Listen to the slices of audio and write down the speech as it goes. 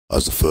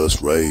As the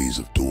first rays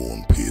of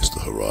dawn pierced the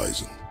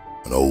horizon,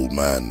 an old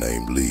man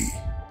named Lee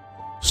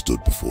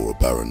stood before a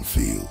barren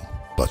field,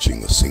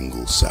 clutching a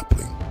single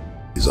sapling.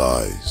 His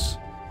eyes,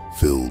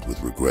 filled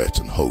with regret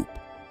and hope,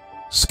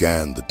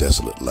 scanned the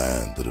desolate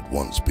land that had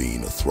once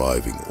been a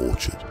thriving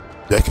orchard.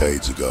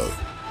 Decades ago,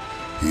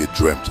 he had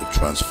dreamt of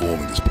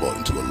transforming this plot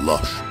into a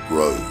lush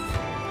grove,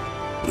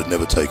 but had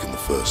never taken the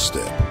first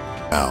step.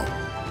 Now,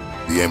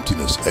 the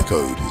emptiness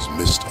echoed his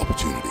missed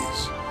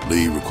opportunities.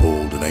 Lee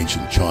recalled an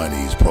ancient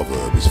Chinese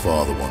proverb his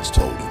father once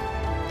told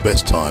him.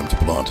 Best time to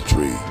plant a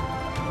tree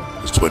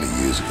was 20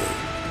 years ago.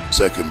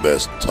 Second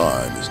best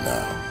time is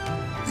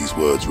now. These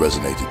words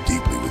resonated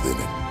deeply within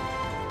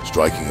him,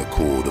 striking a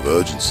chord of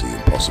urgency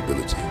and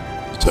possibility.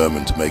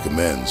 Determined to make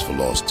amends for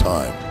lost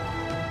time,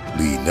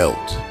 Lee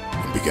knelt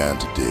and began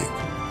to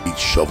dig. Each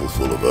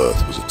shovelful of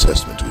earth was a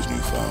testament to his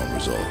newfound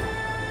resolve.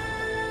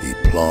 He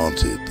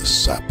planted the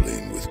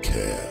sapling with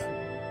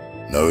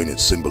care, knowing it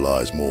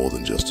symbolized more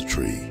than just a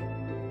tree.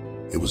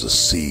 It was a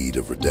seed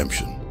of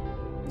redemption,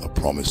 a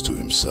promise to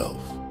himself.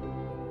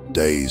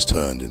 Days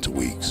turned into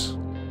weeks,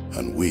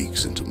 and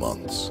weeks into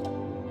months.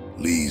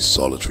 Lee's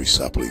solitary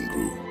sapling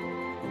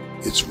grew,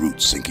 its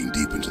roots sinking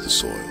deep into the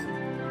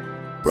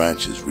soil,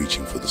 branches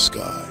reaching for the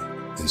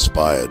sky.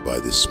 Inspired by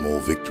this small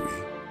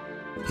victory,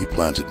 he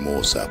planted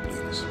more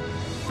saplings,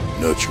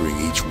 nurturing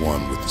each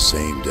one with the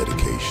same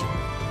dedication.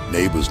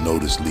 Neighbors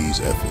noticed Lee's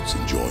efforts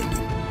and joined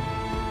him,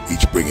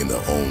 each bringing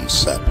their own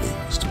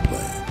saplings to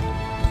plant.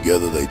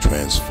 Together they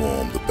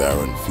transformed the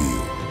barren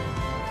field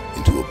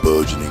into a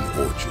burgeoning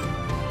orchard.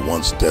 The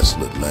once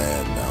desolate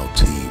land now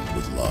teemed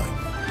with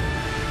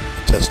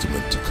life, a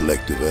testament to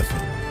collective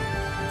effort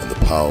and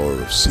the power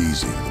of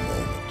seizing the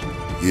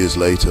moment. Years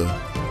later,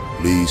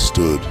 Lee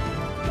stood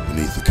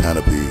beneath the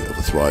canopy of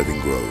a thriving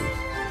grove,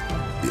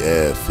 the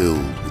air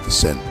filled with the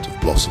scent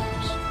of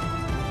blossoms.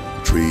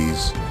 The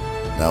trees,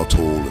 now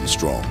tall and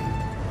strong,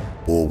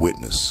 bore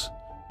witness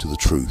to the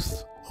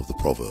truth of the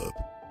proverb.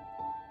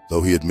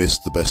 Though he had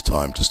missed the best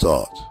time to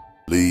start,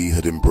 Lee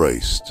had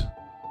embraced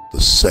the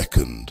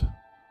second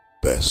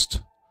best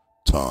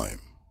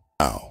time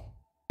now.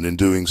 And in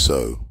doing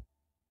so,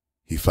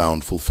 he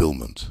found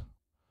fulfillment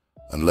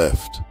and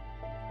left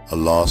a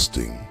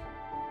lasting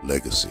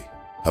legacy.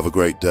 Have a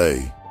great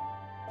day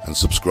and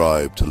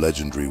subscribe to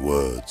Legendary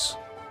Words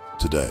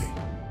today.